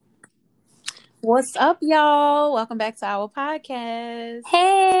What's up, y'all? Welcome back to our podcast.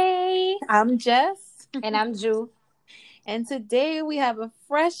 Hey, I'm Jess, and I'm Ju. and today we have a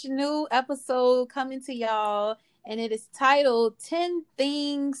fresh new episode coming to y'all, and it is titled 10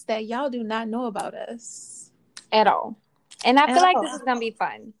 Things That Y'all Do Not Know About Us. At all. And I feel At like all. this is gonna be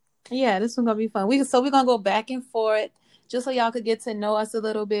fun. Yeah, this one's gonna be fun. We're gonna go back and forth just so y'all could get to know us a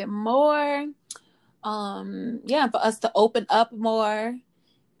little bit more. For us to open up more.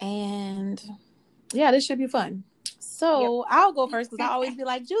 And yeah, this should be fun. So Yep. I'll go first because I always be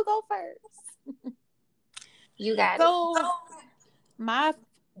like, "You go first." You got it. So my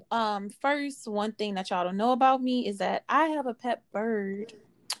first one thing that y'all don't know about me is that I have a pet bird.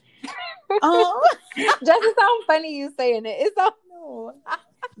 Oh, Just it sounds funny you saying it. It's so no,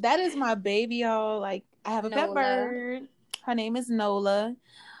 that is my baby, y'all. Like I have a pet Nola. bird. Her name is Nola.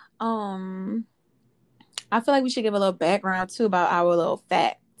 Um, I feel like we should give a little background too about our little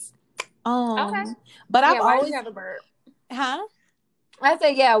facts. Okay. But I've Yeah, why do always, you have a bird? huh? I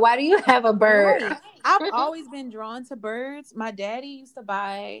said, yeah, why do you have a bird? Right. I've always been drawn to birds. My daddy used to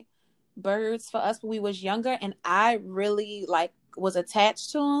buy birds for us when we was younger, and I really was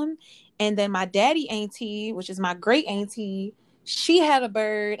attached to them. And then my daddy auntie, which is my great auntie, she had a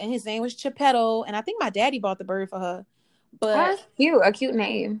bird, and his name was Chippetto, and I think my daddy bought the bird for her. But That's cute. A cute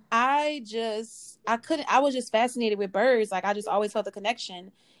name. I was just fascinated with birds. Like I just always felt the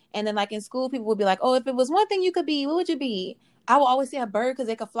connection. And then like in school, people would be like, "Oh, if it was one thing you could be, what would you be?" I would always say a bird because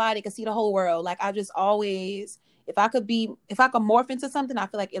they could fly, they could see the whole world. Like I just always, if I could morph into something, I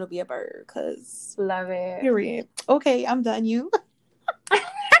feel like it'll be a bird. Cause Love it. period. Okay, I'm done. You.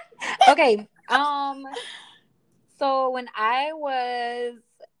 Okay. So when I was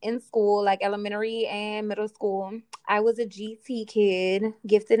in school, like elementary and middle school, I was a GT kid,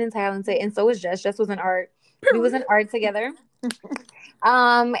 gifted and talented, and so was Jess. Jess was in art. We was in art together.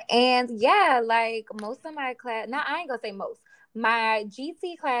 And yeah, like most of my class, now I ain't gonna say most. My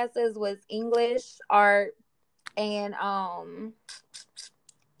GT classes was English, art, and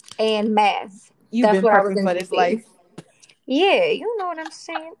math. You've That's been what I was perfect in for this GT. life. Yeah, you know what I'm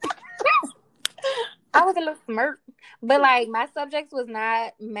saying. I was a little smirk, but like my subjects was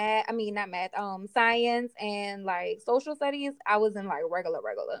not math. I mean, not math. Science and like social studies. I was in like regular.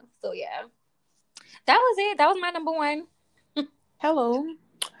 So yeah, that was it. That was my number one. Hello.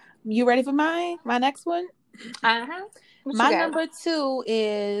 You ready for my next one? Uh-huh. My number two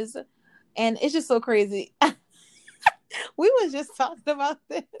is, and it's just so crazy. We was just talking about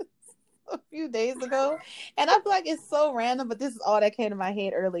this a few days ago, and I feel like it's so random, but this is all that came to my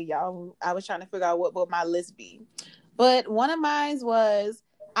head early, y'all. I was trying to figure out what my list be. But one of mine was,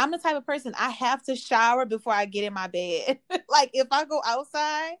 I'm the type of person I have to shower before I get in my bed. Like if I go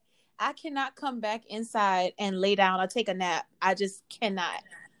outside, I cannot come back inside and lay down or take a nap. I just cannot.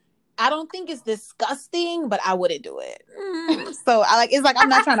 I don't think it's disgusting, but I wouldn't do it. So it's like I'm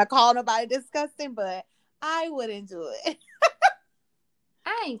not trying to call nobody disgusting, but I wouldn't do it.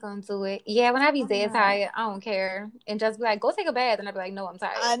 I ain't gonna do it. Yeah, when I be dead tired, I don't care. And just be like, go take a bath. And I be like, no, I'm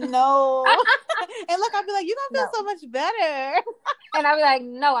tired. I know. And look, I'll be like, you're gonna feel so much better. And I be like,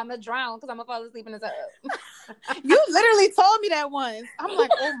 no, I'm gonna drown because I'm gonna fall asleep in the tub. You literally told me that once. I'm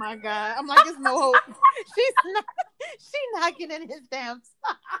like, oh my God. I'm like, there's no hope. She's not getting in his damn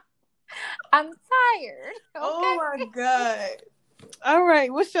tub. I'm tired. Okay? Oh my God. All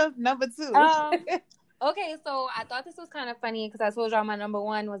right. What's your number two? Okay, so I thought this was kind of funny because I told y'all my number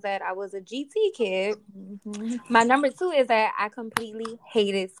one was that I was a GT kid. Mm-hmm. My number two is that I completely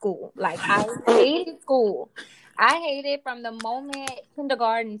hated school. Like, I hated school. I hated from the moment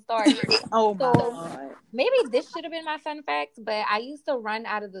kindergarten started. Oh my God. Maybe this should have been my fun fact, but I used to run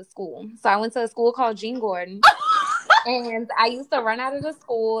out of the school. So I went to a school called Jean Gordon. And I used to run out of the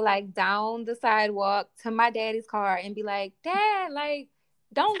school, like, down the sidewalk to my daddy's car and be like, Dad, like,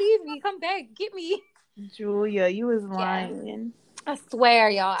 don't leave me. Come back. Get me. Julia, you was lying. I swear,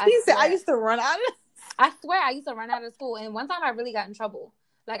 y'all. She said I used to run out of. I swear, I used to run out of school, and one time I really got in trouble.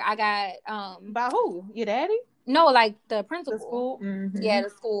 Like I got by who? Your daddy? No, like the principal. The school. Mm-hmm. Yeah, the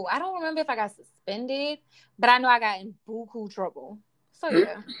school. I don't remember if I got suspended, but I know I got in buku trouble. So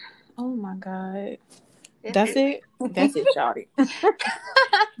yeah. Oh my God. That's it. That's it, Shawty.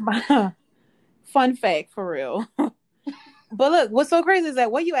 Fun fact, for real. But look, what's so crazy is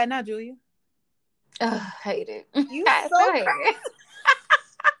that where you at now, Julia? Hate it. You so hate it.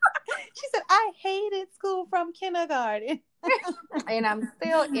 She said, I hated school from kindergarten. And I'm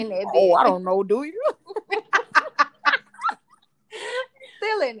still in it. Oh, I don't know, do you?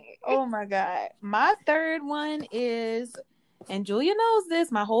 Still in it. Oh my God. My third one is, and Julia knows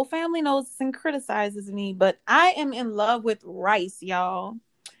this, my whole family knows this and criticizes me, but I am in love with rice, y'all.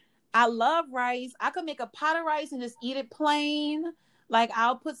 I love rice. I could make a pot of rice and just eat it plain. Like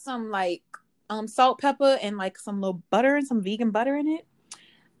I'll put some like salt, pepper, and like some little butter and some vegan butter in it.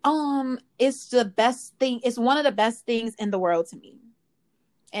 It's the best thing. It's one of the best things in the world to me.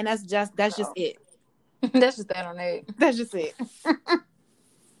 And that's just it. That's just that on it. That's just it.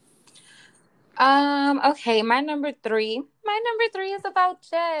 Okay, my number three. My number three is about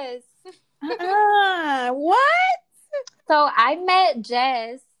Jess. What? So I met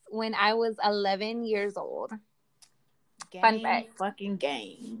Jess when I was 11 years old. Gang, Fun fact. fucking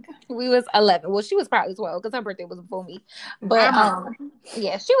gang. We was 11. Well, she was probably 12 because her birthday was before me. But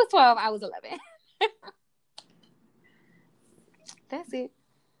yeah, she was 12. I was 11. That's it.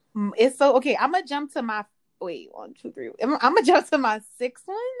 It's so okay. I'm gonna jump to my 1, 2, 3. I'm gonna jump to my sixth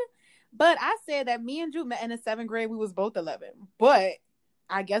one. But I said that me and Drew met in the 7th grade. We was both 11, but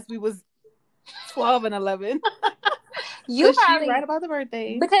I guess we was 12 and 11. You probably right about the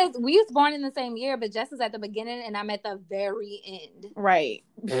birthday because we was born in the same year, but Jess is at the beginning and I'm at the very end. Right.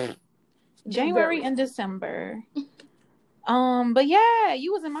 January and December. But yeah,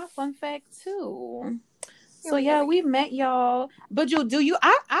 you was in my fun fact too. So yeah, we met y'all. But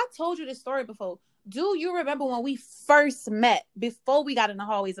I told you this story before. Do you remember when we first met before we got in the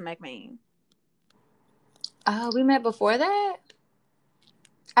hallways of McMain? We met before that?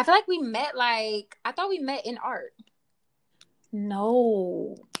 I feel like we met I thought we met in art.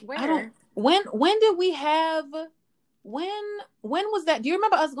 No. Where? When did we have when was that? Do you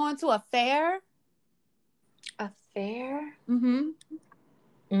remember us going to a fair? A fair? Mm-mm.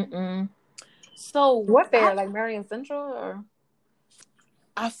 So what fair? Like Marion Central or?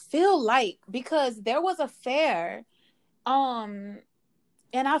 I feel like because there was a fair, and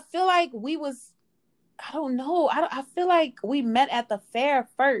I feel like we was, I don't know. I feel like we met at the fair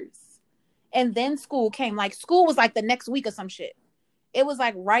first, and then school came. Like school was like the next week or some shit. It was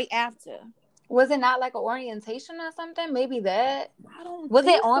like right after. Was it not like an orientation or something? Maybe that. I don't. Was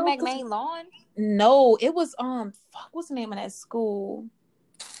it on McMain Lawn? No, it was what's the name of that school?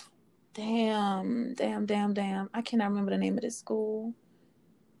 Damn. I cannot remember the name of this school.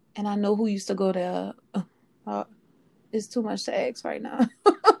 And I know who used to go there. It's too much to ask right now.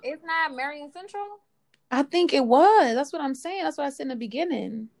 It's not Marion Central? I think it was. That's what I'm saying. That's what I said in the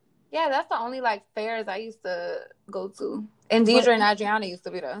beginning. Yeah, that's the only fairs I used to go to. And Deidre and Adriana used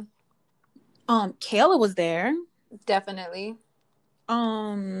to be there. Kayla was there. Definitely.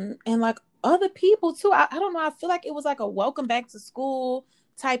 And like other people too. I don't know. I feel like it was like a welcome back to school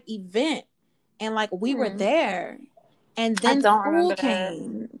type event. And like we were there. And then school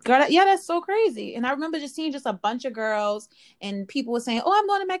came. Girl, yeah, that's so crazy. And I remember just seeing just a bunch of girls and people were saying, "Oh, I'm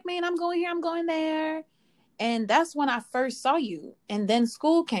going to McMain. I'm going here. I'm going there." And that's when I first saw you. And then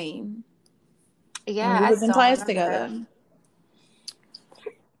school came. Yeah, and we was in class together.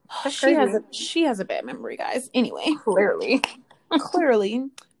 She has a bad memory, guys. Anyway, clearly.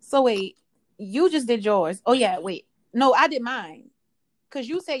 So wait, you just did yours. Oh yeah, wait. No, I did mine. Cause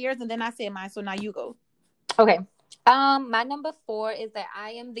you said yours and then I said mine. So now you go. Okay. My number 4 is that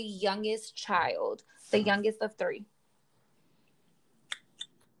I am the youngest child, the youngest of 3.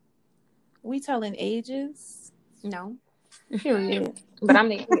 We telling ages? No. Period. But I'm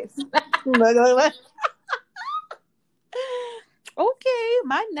the youngest. Okay,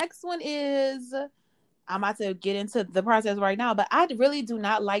 my next one is, I'm about to get into the process right now, but I really do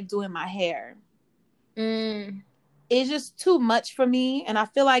not like doing my hair. It's just too much for me. And I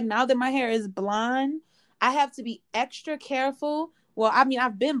feel like now that my hair is blonde, I have to be extra careful. Well, I mean,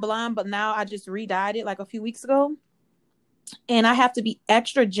 I've been blonde, but now I just re-dyed it like a few weeks ago. And I have to be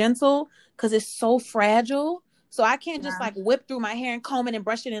extra gentle because it's so fragile. So I can't just like whip through my hair and comb it and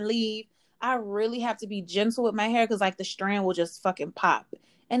brush it and leave. I really have to be gentle with my hair because like the strand will just fucking pop.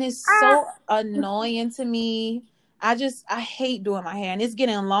 And it's so annoying to me. I hate doing my hair. And it's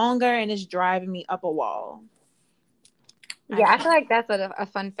getting longer and it's driving me up a wall. Yeah, I feel like that's a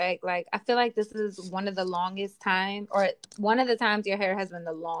fun fact. Like, I feel like this is one of the longest times, or one of the times your hair has been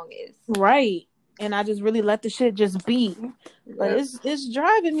the longest. Right. And I just really let the shit just be. But it's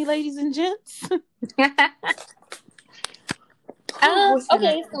driving me, ladies and gents.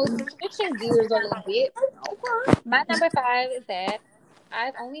 Okay, so switching gears a little bit. My number 5 is that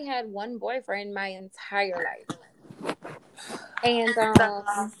I've only had one boyfriend my entire life. And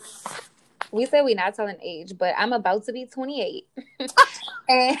we said we're not telling age, but I'm about to be 28.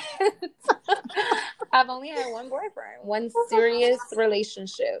 And I've only had one boyfriend, one serious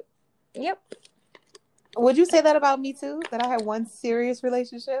relationship. Yep. Would you say that about me too? That I had one serious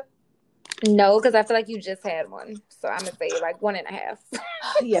relationship? No, because I feel like you just had one. So I'm going to say like 1.5.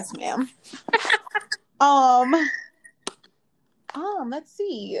 Yes, ma'am. Let's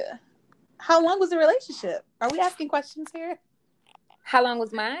see. How long was the relationship? Are we asking questions here? How long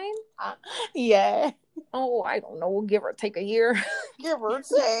was mine? Yeah. Oh, I don't know. Give or take a year. Give or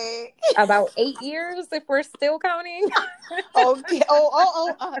take. About 8 years if we're still counting. Okay.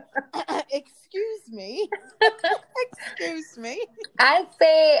 Excuse me. Excuse me. I'd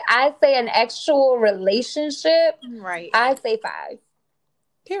say an actual relationship. Right. I'd say 5.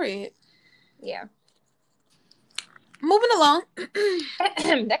 Period. Yeah. Moving along.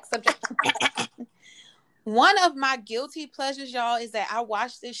 Next subject. One of my guilty pleasures, y'all, is that I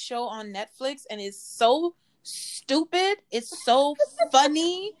watched this show on Netflix and it's so stupid. It's so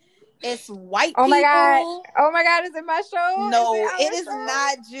funny. It's white people. Oh my God, is it my show? No, it is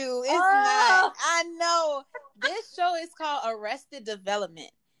not, Jew. It's not. I know. This show is called Arrested Development.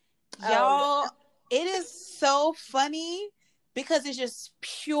 Y'all, it is so funny because it's just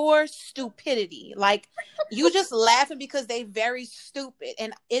pure stupidity. Like, you just laughing because they very stupid.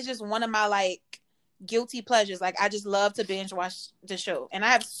 And it's just one of my, like, guilty pleasures. Like, I just love to binge watch the show. And I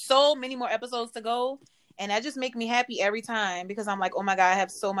have so many more episodes to go. And that just make me happy every time because I'm like, oh my God, I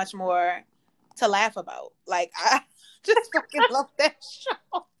have so much more to laugh about. Like, I just fucking love that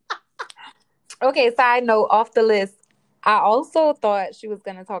show. Okay, side note, off the list. I also thought she was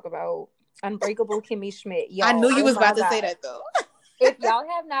going to talk about Unbreakable Kimmy Schmidt. Y'all, I knew you was about to say that, though. If y'all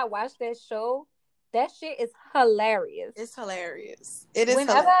have not watched that show, that shit is hilarious. It's hilarious. It is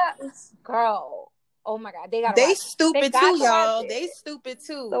hilarious. Girl, oh my God, they stupid too, y'all. They stupid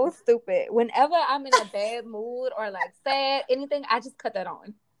too. So stupid. Whenever I'm in a bad mood or like sad, anything, I just cut that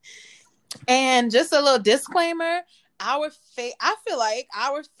on. And just a little disclaimer, I feel like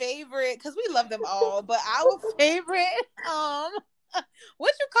our favorite, because we love them all, but our favorite,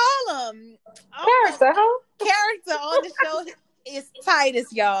 what you call them? Character on the show is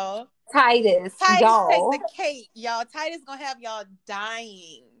Titus, y'all. Titus, y'all. Take the cake, y'all. Titus gonna have y'all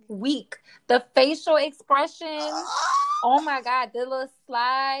dying. Weak. The facial expressions. Oh my God, the little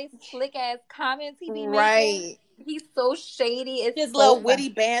sly, slick ass comments he be making. He's so shady. It's his so little funny. witty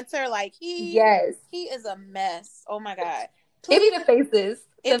banter. Like he is a mess. Oh my God. Please, it be the faces.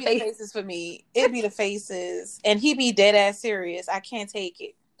 It be the faces for me. It be the faces. And he be dead ass serious. I can't take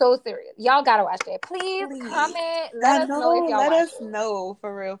it. So serious. Y'all gotta watch that. Please. Comment. Let us know if y'all let watch us it. know.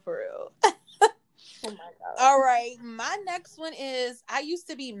 For real, for real. Oh my God. All right. My next one is I used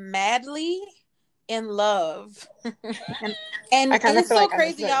to be madly in love. and it's so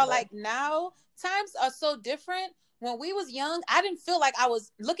crazy, y'all. Like now times are so different. When we was young, I didn't feel like I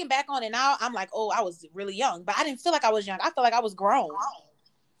was looking back on it now. I'm like, oh, I was really young, but I didn't feel like I was young. I felt like I was grown.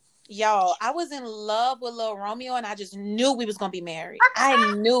 Y'all, I was in love with Lil Romeo and I just knew we was going to be married.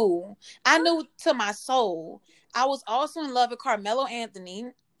 I knew to my soul. I was also in love with Carmelo Anthony.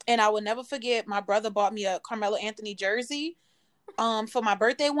 And I will never forget, my brother bought me a Carmelo Anthony jersey for my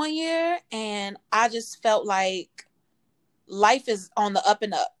birthday one year. And I just felt like life is on the up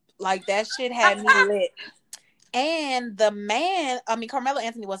and up. Like that shit had me lit. And Carmelo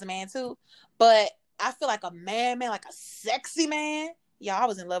Anthony was a man too. But I feel like a man, like a sexy man. Y'all, I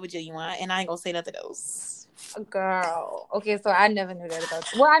was in love with Genuine. And I ain't gonna say nothing else. Girl. Okay, so I never knew that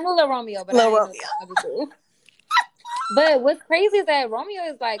about you. Well, I knew Lil Romeo, but I didn't know the other two. But what's crazy is that Romeo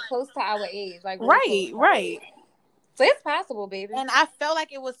is like close to our age. Like right. So it's possible, baby. And I felt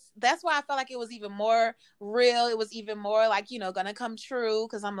like that's why I felt like it was even more real. It was even more like, gonna come true.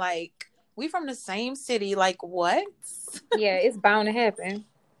 Cause I'm like, we from the same city. Like what? Yeah, it's bound to happen.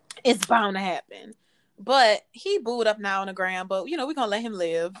 It's bound to happen. But he booed up now on the gram. But, we're going to let him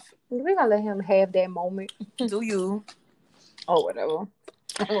live. We're going to let him have that moment. Do you? Oh, whatever.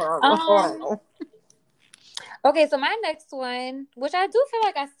 Okay, so my next one, which I do feel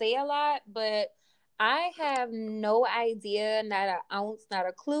like I say a lot, but I have no idea, not an ounce, not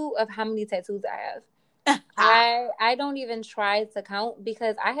a clue of how many tattoos I have. I don't even try to count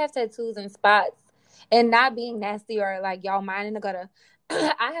because I have tattoos in spots. And not being nasty or like y'all mind in the gutter.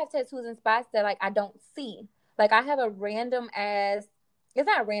 I have tattoos in spots that like I don't see. Like I have a random ass. It's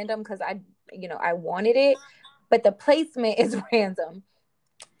not random because I wanted it, but the placement is random.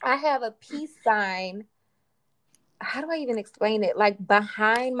 I have a peace sign. How do I even explain it? Like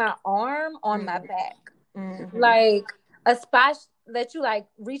behind my arm on my back, like a spot that you like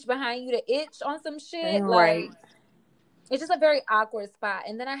reach behind you to itch on some shit. Right. Like it's just a very awkward spot.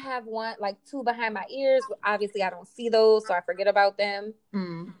 And then I have one, like 2 behind my ears. Obviously, I don't see those, so I forget about them.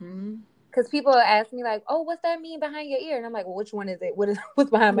 Because people ask me like, oh, what's that mean behind your ear? And I'm like, well, which one is it? What's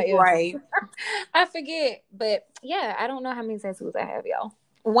behind my ear? Right. I forget. But yeah, I don't know how many tattoos I have, y'all.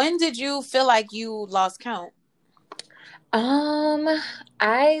 When did you feel like you lost count?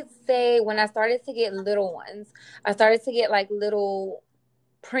 I'd say when I started to get little ones. I started to get like little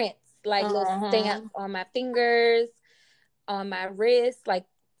prints like little stamps on my fingers, on my wrist, like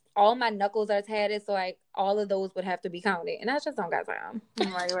all my knuckles are tatted, so like all of those would have to be counted, and I just don't got time.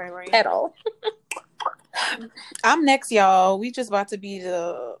 Right. At all. I'm next, y'all. We just about to be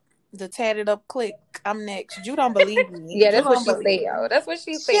the tatted up clique. I'm next. You don't believe me. Yeah, that's what she say, yo. That's what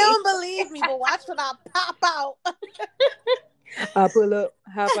she say. She don't believe me, but watch when I pop out. I pull up,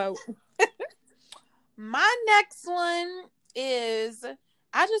 hop out. My next one is,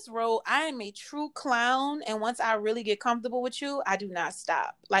 I just wrote, I am a true clown, and once I really get comfortable with you, I do not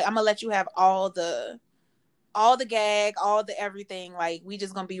stop. Like, I'm gonna let you have all the gag, all the everything. Like, we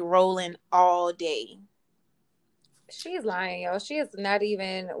just gonna be rolling all day. She's lying, yo. She is not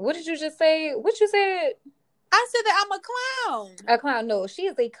even. What did you just say? What you said? I said that I'm a clown. A clown? No, she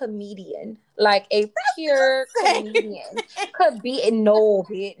is a comedian, like a pure comedian. Could be no,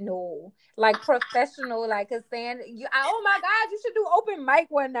 bit no, like professional, like a stand. Oh my God, you should do open mic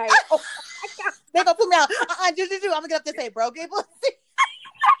one night. Oh my God, they gonna put me out. I'm gonna get up there and say, "Bro, gay pussy."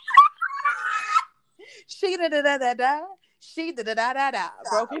 She da da da da da. She da da da da da.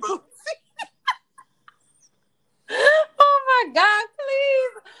 Bro, gay pussy. Oh my God,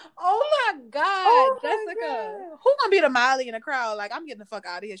 please. Oh my God, Jessica. God. Who gonna be the Molly in the crowd? Like, I'm getting the fuck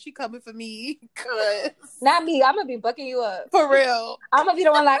out of here. She coming for me. Cause not me. I'm gonna be bucking you up. For real. I'm gonna be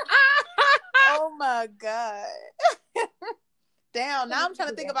the one like, oh my God. Damn, now I'm trying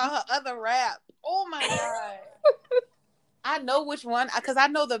to think about her other rap. Oh my God. I know which one, because I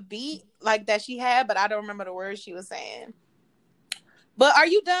know the beat like that she had, but I don't remember the words she was saying. But are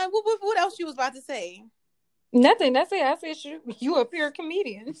you done? What else you was about to say? Nothing. That's it. I said you a pure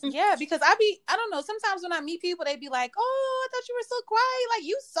comedian. Yeah, because I don't know. Sometimes when I meet people, they be like, "Oh, I thought you were so quiet. Like,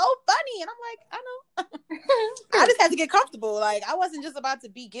 you so funny." And I'm like, I know. I just had to get comfortable. Like, I wasn't just about to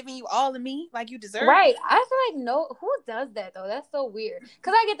be giving you all of me like you deserve. Right. I feel like no. Who does that though? That's so weird.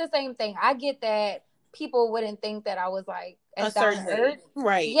 Because I get the same thing. I get that people wouldn't think that I was like a certain way.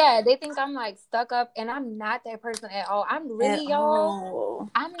 Right. Yeah, they think I'm like stuck up, and I'm not that person at all. I'm really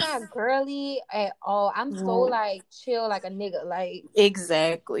I'm not girly at all. I'm so like chill, like a nigga. Like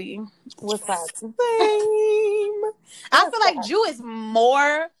exactly. What's that? Same. I feel like Jew is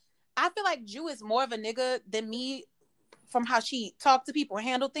more. I feel like Jew is more of a nigga than me, from how she talk to people and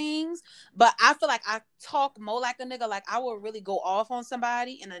handle things. But I feel like I talk more like a nigga. Like, I will really go off on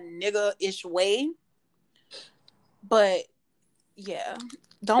somebody in a nigga-ish way. But yeah,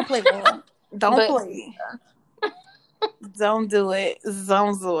 don't play that. Don't play. Don't do it.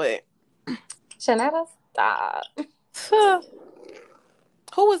 Don't do it. Shanetta, stop.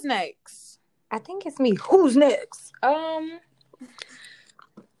 Who was next? I think it's me. Who's next?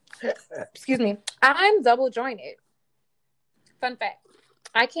 Excuse me. I'm double jointed. Fun fact.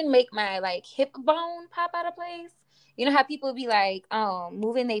 I can make my like hip bone pop out of place. You know how people be like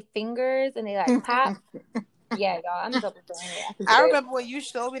moving their fingers and they like pop? Yeah, y'all, I'm double jointed. I remember when you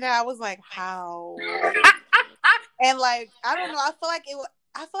showed me that, I was like, how? And like, I don't know, I feel like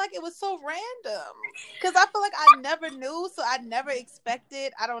it was so random. Because I feel like I never knew, so I never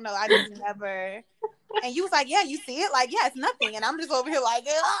expected. I don't know, I just never. And you was like, yeah, you see it? Like, yeah, it's nothing. And I'm just over here like,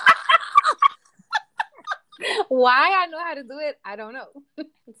 why I know how to do it, I don't know.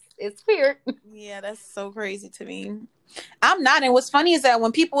 It's weird. Yeah, that's so crazy to me. I'm not. And what's funny is that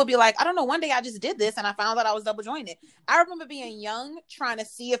when people would be like, I don't know, one day I just did this and I found out I was double jointed. I remember being young, trying to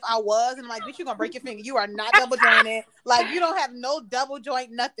see if I was, and I'm like, bitch, you're gonna break your finger. You are not double jointed. Like, you don't have no double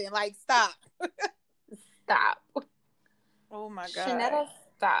joint, nothing. Like, stop. Stop. Oh my God. Shanetta,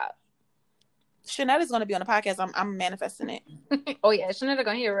 stop. Shanetta's gonna be on the podcast. I'm manifesting it. Oh yeah, Shanetta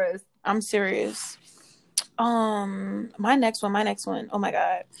gonna hear us. I'm serious. My next one. Oh my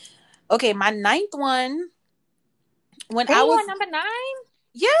God. Okay, my ninth one. When I was on number 9?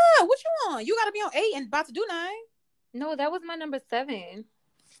 Yeah, what you on? You gotta be on 8 and about to do 9. No, that was my number 7.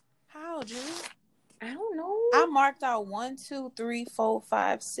 How, Drew? I don't know. I marked out 1, 2, 3, 4,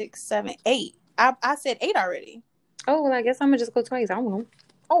 5, 6, 7, 8. I said 8 already. Oh, well, I guess I'm gonna just go twice. I don't know.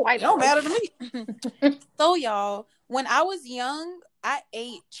 Oh, I don't matter to me. So y'all, when I was young, I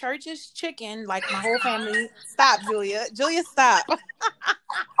ate Church's chicken like my whole family. Stop, Julia. Julia, stop.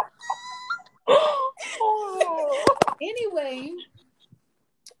 Anyway,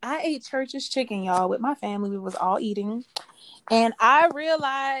 I ate Church's chicken, y'all, with my family. We was all eating. And I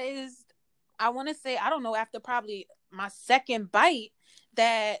realized, I want to say, I don't know, after probably my second bite,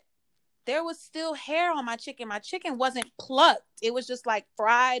 that there was still hair on my chicken. My chicken wasn't plucked. It was just like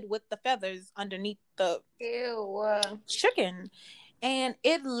fried with the feathers underneath the chicken. And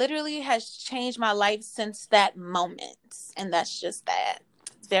it literally has changed my life since that moment. And that's just that.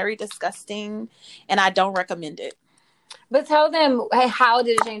 It's very disgusting. And I don't recommend it. But tell them, hey, how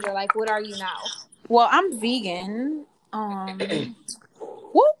did it change your life? What are you now? Well, I'm vegan.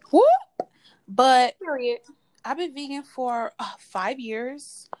 Whoop whoop. But Period. I've been vegan for 5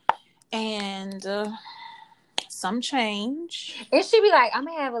 years, and some change. And she be like, I'm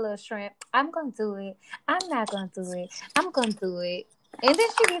gonna have a little shrimp. I'm gonna do it. I'm not gonna do it. I'm gonna do it. And then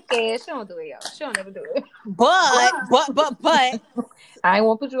she be scared. She don't do it, y'all. She don't ever do it. But I ain't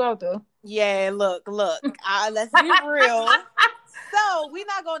want to put you out there. yeah, look. Let's be real. So we're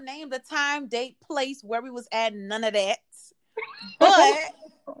not gonna name the time, date, place where we was at. None of that. But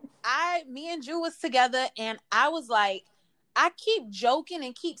me and Drew was together, and I was like, I keep joking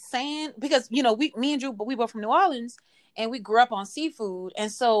and keep saying, because me and Drew, but we were from New Orleans, and we grew up on seafood,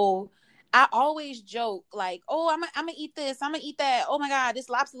 and so I always joke like, oh, I'm gonna eat this, I'm gonna eat that. Oh my God, this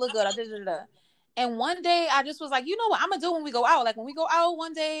lobster look good. And one day I just was like, you know what, I'm gonna do when we go out. Like when we go out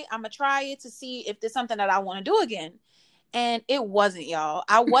one day, I'm gonna try it to see if there's something that I want to do again. And it wasn't, y'all.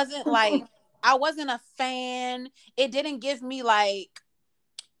 I wasn't a fan. It didn't give me like,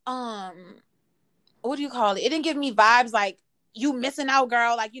 what do you call it? It didn't give me vibes like you missing out,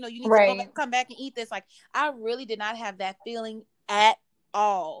 girl. Like, you need to come back and eat this. Like, I really did not have that feeling at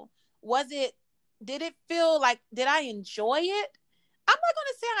all. Did it feel like, did I enjoy it? I'm not going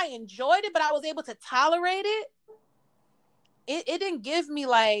to say I enjoyed it, but I was able to tolerate it. It didn't give me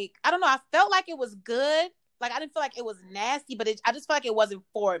like, I don't know. I felt like it was good. Like, I didn't feel like it was nasty, but I just felt like it wasn't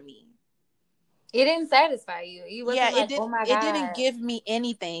for me. It didn't satisfy you. You wasn't like, oh my God. It didn't give me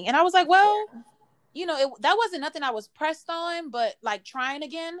anything. And I was like, well, that wasn't nothing I was pressed on, but like trying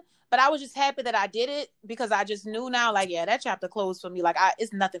again. But I was just happy that I did it because I just knew now, like, yeah, that chapter closed for me. Like,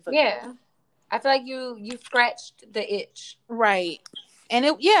 it's nothing for me. Yeah. I feel like you scratched the itch. Right. And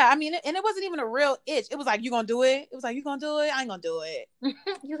it wasn't even a real itch. It was like, you gonna do it? It was like, you gonna do it? I ain't gonna do it.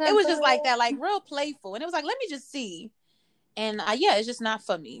 It was just like that, like real playful. And it was like, let me just see. And it's just not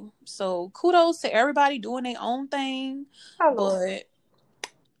for me. So kudos to everybody doing their own thing. But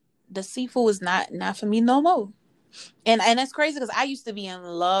the seafood is not for me no more. And that's crazy because I used to be in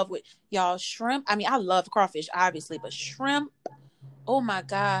love with, y'all, shrimp. I mean, I love crawfish, obviously, but shrimp, oh my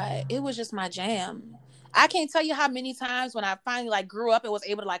God, it was just my jam. I can't tell you how many times when I finally like grew up and was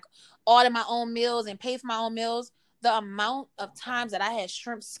able to like order my own meals and pay for my own meals, the amount of times that I had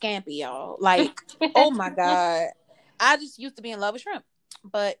shrimp scampi, y'all. Like, oh my God. I just used to be in love with shrimp.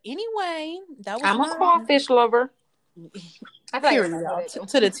 But anyway, that was I'm a crawfish lover. I feel like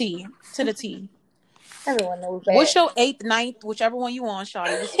to the T. To the T. Everyone knows that. What's your 8th, 9th, whichever one you want,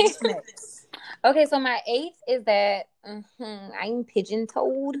 Shawty? What's next? Okay, so my 8th is that I'm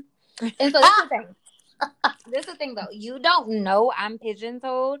pigeon-toed. And so this is the thing. This is the thing, though. You don't know I'm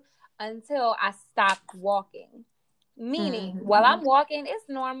pigeon-toed until I stop walking. Meaning, while I'm walking, it's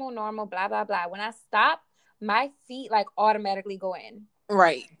normal, blah, blah, blah. When I stop, my feet like automatically go in.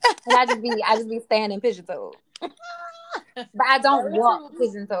 Right. And I just be standing pigeon-toed. But I don't walk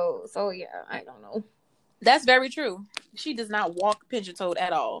pigeon-toed. So yeah, I don't know. That's very true. She does not walk pigeon-toed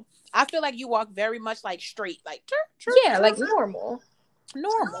at all. I feel like you walk very much like straight, like like normal.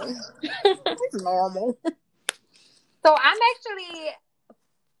 It's normal. So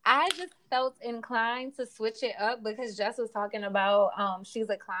I just felt inclined to switch it up because Jess was talking about she's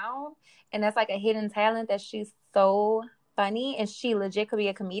a clown, and that's like a hidden talent that she's so funny, and she legit could be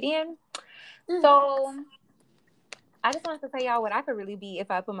a comedian. So I just wanted to tell y'all what I could really be if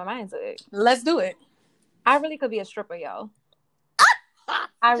I put my mind to it. Let's do it. I really could be a stripper, y'all.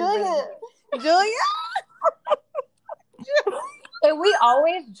 Julia. And we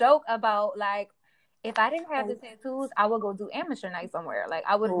always joke about like, if I didn't have the tattoos, I would go do amateur night somewhere. Like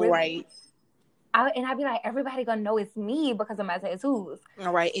I would really, I'd be like, everybody gonna know it's me because of my tattoos.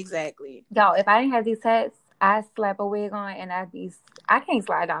 Right, exactly. Y'all, if I didn't have these tats, I'd slap a wig on and I can't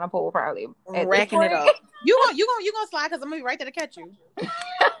slide down a pole probably. Racking it up. You gonna slide because I'm gonna be right there to catch you.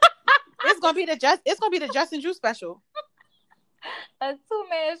 It's gonna be the Justin Drew special. A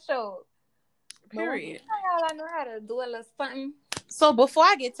 2-man show. Period. I know how to do a little something. So before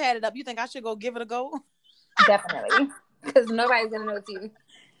I get tatted up, you think I should go give it a go? Definitely. Because nobody's gonna know it's you.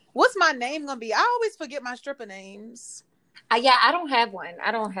 What's my name gonna be? I always forget my stripper names. Yeah, I don't have one.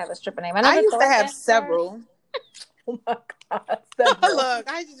 I don't have a stripper name. I used to have several. Oh my God.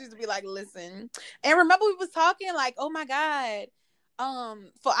 Look, I just used to be like, listen. And remember we was talking like, oh my God.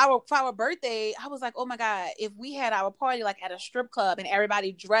 For our birthday, I was like, oh my God, if we had our party like at a strip club and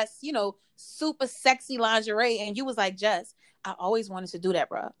everybody dressed, super sexy lingerie, and you was like, Jess, I always wanted to do that,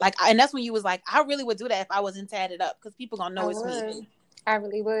 bro. Like, and that's when you was like, I really would do that if I wasn't tatted up because people gonna know it's me. I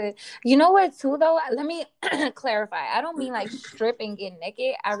really would. You know what, too, though? Let me clarify. I don't mean like strip and get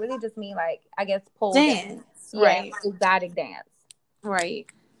naked. I really just mean like, I guess, pole dance. Yeah, Right. exotic dance. Right.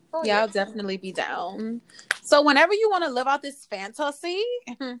 Oh Yeah, yeah. I'll definitely be down. So whenever you want to live out this fantasy,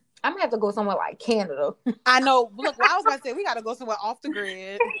 I'm gonna have to go somewhere like Canada. I know. Look, well, I was about to say we got to go somewhere off the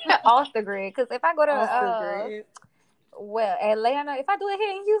grid. Off the grid. Because if I go Off the to grid. well, Atlanta, if I do it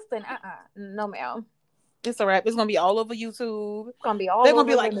here in Houston, no ma'am. It's a wrap. It's gonna be all over YouTube. It's gonna be They're all gonna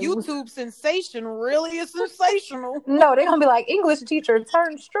be over the like, news. YouTube sensation really is sensational. No, they're gonna be like English teacher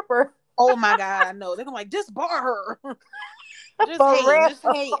turned stripper. Oh my god, I know. They're gonna be like, just bar her. For real. Just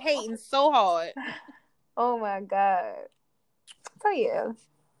hating so hard. Oh my god. So yeah.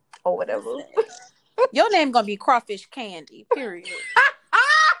 Or whatever. Your name gonna be Crawfish Candy. Period.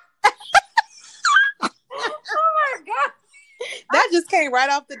 Oh my god. That just came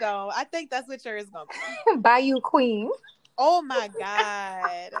right off the dome. I think that's what yours is gonna be. Bayou Queen. Oh my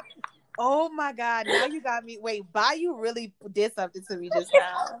god. Oh my god. Now you got me. Wait, Bayou really did something to me just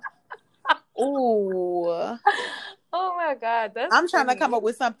now. Ooh. Oh my god. I'm trying to come up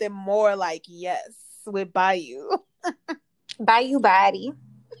with something more like yes with Bayou. Bayou Body.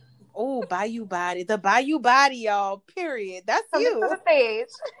 Oh, Bayou Body. The Bayou Body, y'all. Period. That's Come you. to the stage.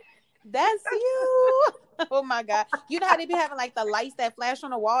 That's you. Oh my god. You know how they be having like the lights that flash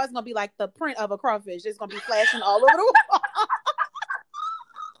on the wall? It's gonna be like the print of a crawfish. It's gonna be flashing all over the wall.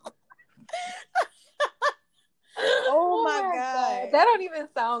 Oh my god. That don't even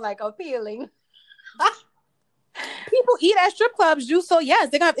sound like appealing. People eat at strip clubs, you. So yes,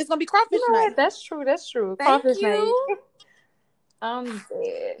 it's gonna be crawfish night. That's true. That's true. Thank Crawfish night. you. I'm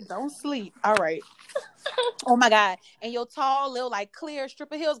dead. Don't sleep. All right. Oh my god. And your tall little like clear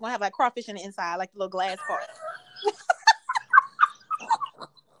stripper heels gonna have like crawfish in the inside, like the little glass part.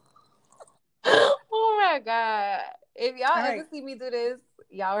 Oh my god. If y'all All ever right. see me do this,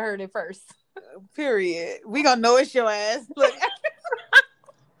 y'all heard it first. Period. We gonna know it's your ass. Look.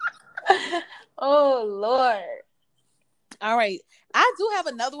 Oh Lord. All right. I do have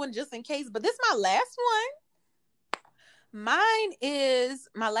another one just in case, but this is my last one. Mine is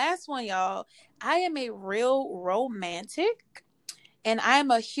my last one, y'all. I am a real romantic, and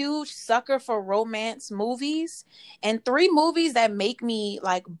I'm a huge sucker for romance movies, and 3 movies that make me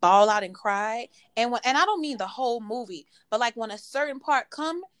like bawl out and cry. And I don't mean the whole movie, but like when a certain part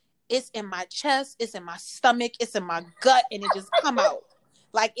come, it's in my chest, it's in my stomach, it's in my gut, and it just come out.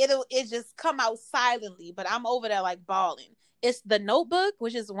 Like it just come out silently, but I'm over there like bawling. It's The Notebook,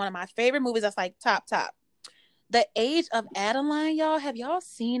 which is one of my favorite movies. That's like top. The Age of Adeline, y'all. Have y'all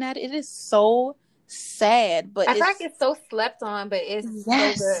seen that? It is so sad, but I feel like it's so slept on, but it's so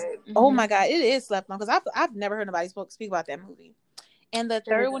good. Mm-hmm. Oh my god, it is slept on because I've never heard nobody speak about that movie. And the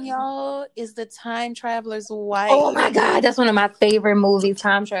third one, y'all, is The Time Traveler's Wife. Oh my god, that's one of my favorite movies,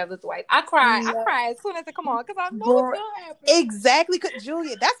 Time Traveler's Wife. I cried as soon as it come on because I know it's gonna happen. Exactly,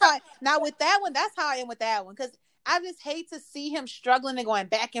 Julia. That's how. Now with that one, that's how I am with that one because I just hate to see him struggling and going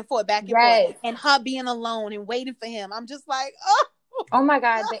back and forth, and her being alone and waiting for him. I'm just like, oh. Oh my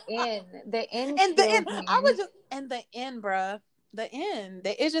god, the end, and the end. I was just and the end, bruh. The end.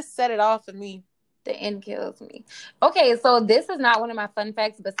 It just set it off for me. The end kills me. Okay, so this is not one of my fun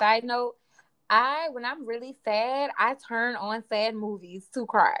facts, but side note, when I'm really sad, I turn on sad movies to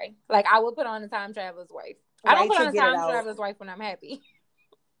cry. Like I will put on The Time Traveler's Wife. I don't put on The Time Traveler's Wife when I'm happy.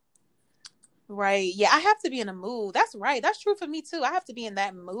 Right. Yeah, I have to be in a mood. That's right. That's true for me too. I have to be in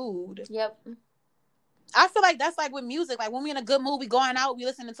that mood. Yep. I feel like that's like with music. Like when we're in a good mood, we going out, we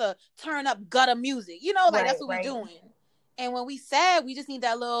listening to turn up gutter music. You know, like that's what we're doing. And when we sad, we just need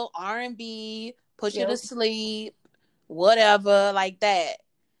that little R&B, put you to sleep, whatever, like that.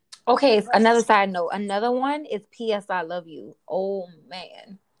 Okay, another side note. Another one is P.S. I Love You. Oh,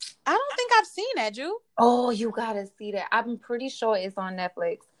 man. I don't think I've seen that, Ju. Oh, you gotta see that. I'm pretty sure it's on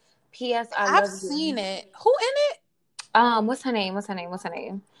Netflix. P.S. I've seen it. Who in it? What's her name?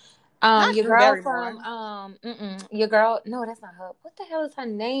 Your girl from your girl. No, that's not her. What the hell is her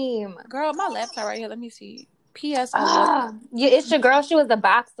name? Girl, my laptop right here. Let me see. P.S. I love you. Yeah, it's your girl. She was a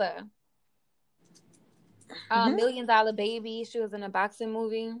boxer. $1 Million Baby. She was in a boxing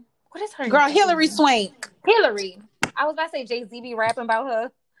movie. What is her name? Girl, Hillary Swank. Hillary. I was about to say Jay-Z be rapping about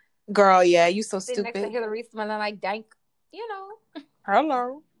her. Girl, yeah, you so stupid. Next to Hillary smelling like dank. You know.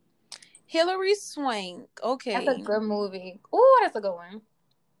 Hello. Hillary Swank. Okay. That's a good movie. Ooh, that's a good one.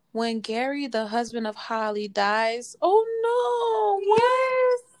 When Gary, the husband of Holly, dies. Oh no.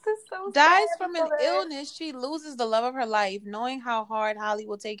 Yes. It's so dies from an illness. She loses the love of her life. Knowing how hard Holly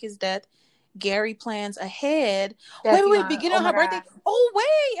will take his death, Gary plans ahead. Wait, beginning on her birthday. Oh,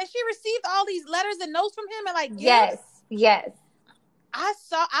 wait. And she received all these letters and notes from him and like gifts? Yes. I'm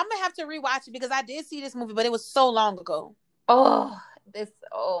going to have to rewatch it because I did see this movie, but it was so long ago. Oh,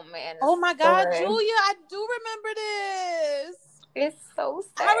 Oh man, Oh it's my so God, good. Julia, I do remember this. It's so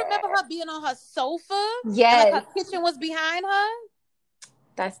I remember sad. her being on her sofa and like her Yes, kitchen was behind her.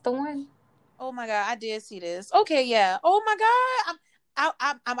 that's the one. Oh my God, I did see this. Okay, yeah. Oh my God,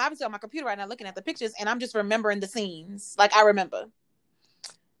 I'm obviously on my computer right now looking at the pictures, and I'm just remembering the scenes. Like I remember.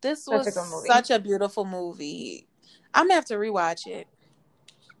 This Such was a good movie. such a beautiful movie. I'm gonna have to rewatch it.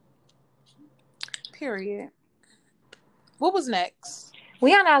 Period. What was next?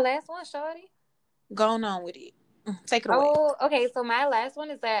 We on our last one, shorty. Going on with it. Take it away. Oh, okay. So my last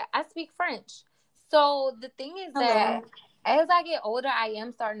one is that I speak French. So the thing is that Hello. as I get older, I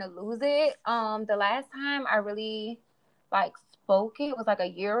am starting to lose it. The last time I really like spoke it was like a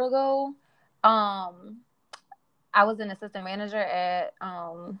year ago. I was an assistant manager at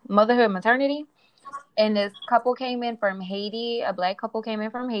Motherhood Maternity, and this couple came in from Haiti. A black couple came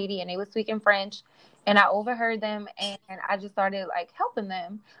in from Haiti, and they were speaking French, and I overheard them, and I just started like helping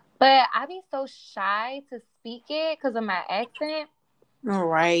them. But I be so shy to speak it because of my accent. All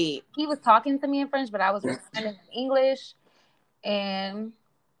right. He was talking to me in French, but I was responding in English, and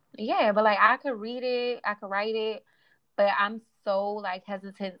yeah, but like I could read it, I could write it, but I'm so like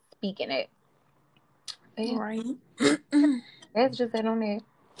hesitant speaking it. All Yeah, right. that's just it on it.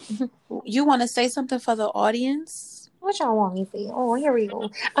 You want to say something for the audience? What y'all want me to say? Oh, here we go.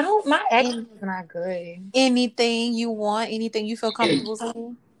 I don't. My An- accent is not good. Anything you want? Anything you feel comfortable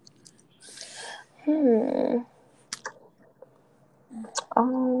saying? Hmm.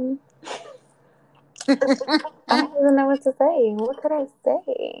 Um. I don't even know what to say. What could I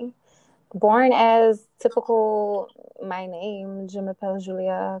say? Born as typical, my name, je m'appelle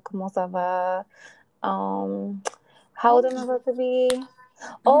Julia. Comment ça va? How old am I supposed to be?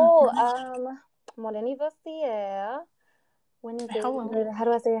 Oh, mon anniversaire. When is it? Hello. How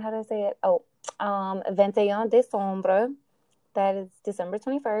do I say it? How do I say it? Oh, 21 décembre. That is December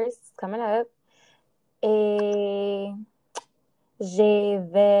 21st, coming up. Et j'ai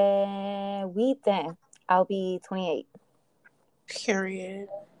 28 ans. I'll be 28. Period.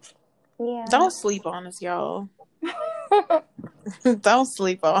 Yeah. Don't sleep on us, y'all. Don't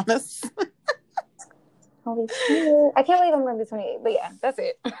sleep on us. I'll be 28. I can't believe I'm going to be 28, but yeah, that's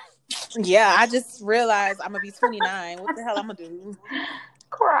it. Yeah, I just realized I'm gonna be 29. What the hell I'm gonna do?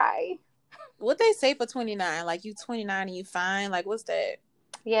 Cry. What they say for 29? Like you 29 and you fine? Like what's that?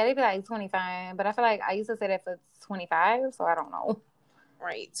 Yeah, they'd be like 25, but I feel like I used to say that for 25, so I don't know.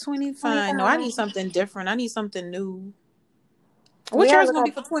 Right, 25. No, I 25. need something different. I need something new. We What gotta yours look gonna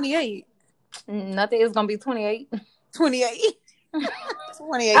be up. for 28? Nothing is gonna be 28. 28.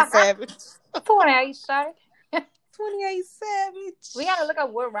 28 Savage. 28, shot. 28 Savage. We gotta look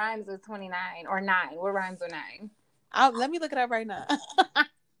up what rhymes with 29 or 9. What rhymes with 9? Let me look it up right now.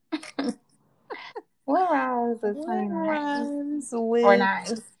 What rhymes with What 29 rhymes or with?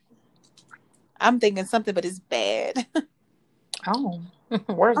 9? I'm thinking something, but it's bad. Oh,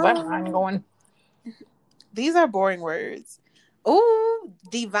 where's that line going? These are boring words. Ooh,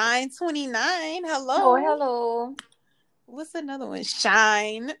 Divine 29. Oh, Hello. hello. What's another one?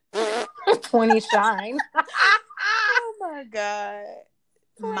 Shine. 20 shine. Oh my God.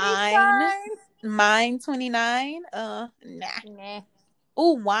 20 Mine. shine. Mine 29. Nah. Nah.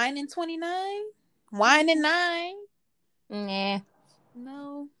 Ooh, wine and 29. Wine and 9. Nah.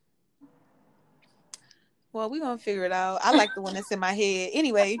 No. Well, we're gonna figure it out. I like the one that's in my head.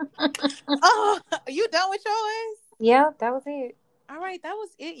 Anyway. Oh, are you done with yours? Yeah, that was it. All right, that was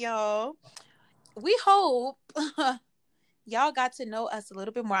it, y'all. We hope y'all got to know us a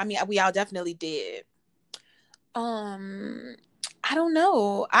little bit more. I mean, we all definitely did. I don't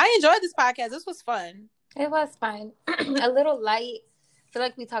know. I enjoyed this podcast. This was fun. It was fun. A little light. I feel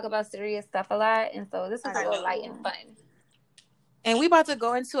like we talk about serious stuff a lot, and so this was I a little light know. and fun. And we about to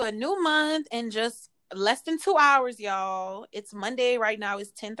go into a new month in just less than 2 hours, y'all. It's Monday right now.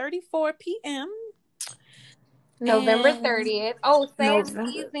 It's 10:34 p.m. November And 30th. Oh, Sag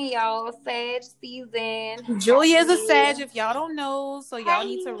November. season, y'all. Sag season. Julia's a Happy. Sag, if y'all don't know. So y'all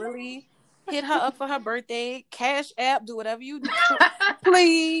need to Hi. really hit her up for her birthday. Cash app, do whatever you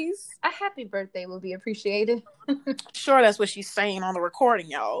please. A happy birthday will be appreciated. Sure, that's what she's saying on the recording,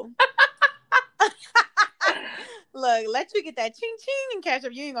 y'all. Look, let you get that ching ching and catch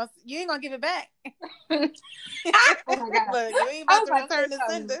up. You ain't gonna give it back. Oh my God. Look, you ain't about to return the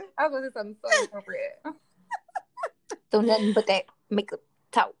I sender. was going to say something so appropriate. So nothing but that makeup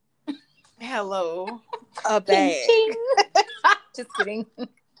talk. Hello, a Ching bag. ching. Just kidding.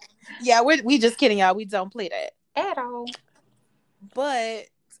 Yeah, we just kidding, y'all. We don't play that At all. But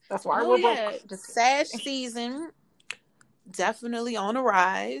That's why no, we're yeah, broke. Just Sag season definitely on the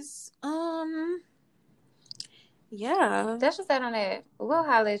rise. Yeah. That's just that on that. We'll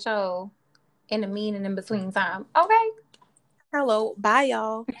holler at y'all in the mean and in between time. Okay. Hello. Bye,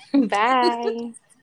 y'all. Bye.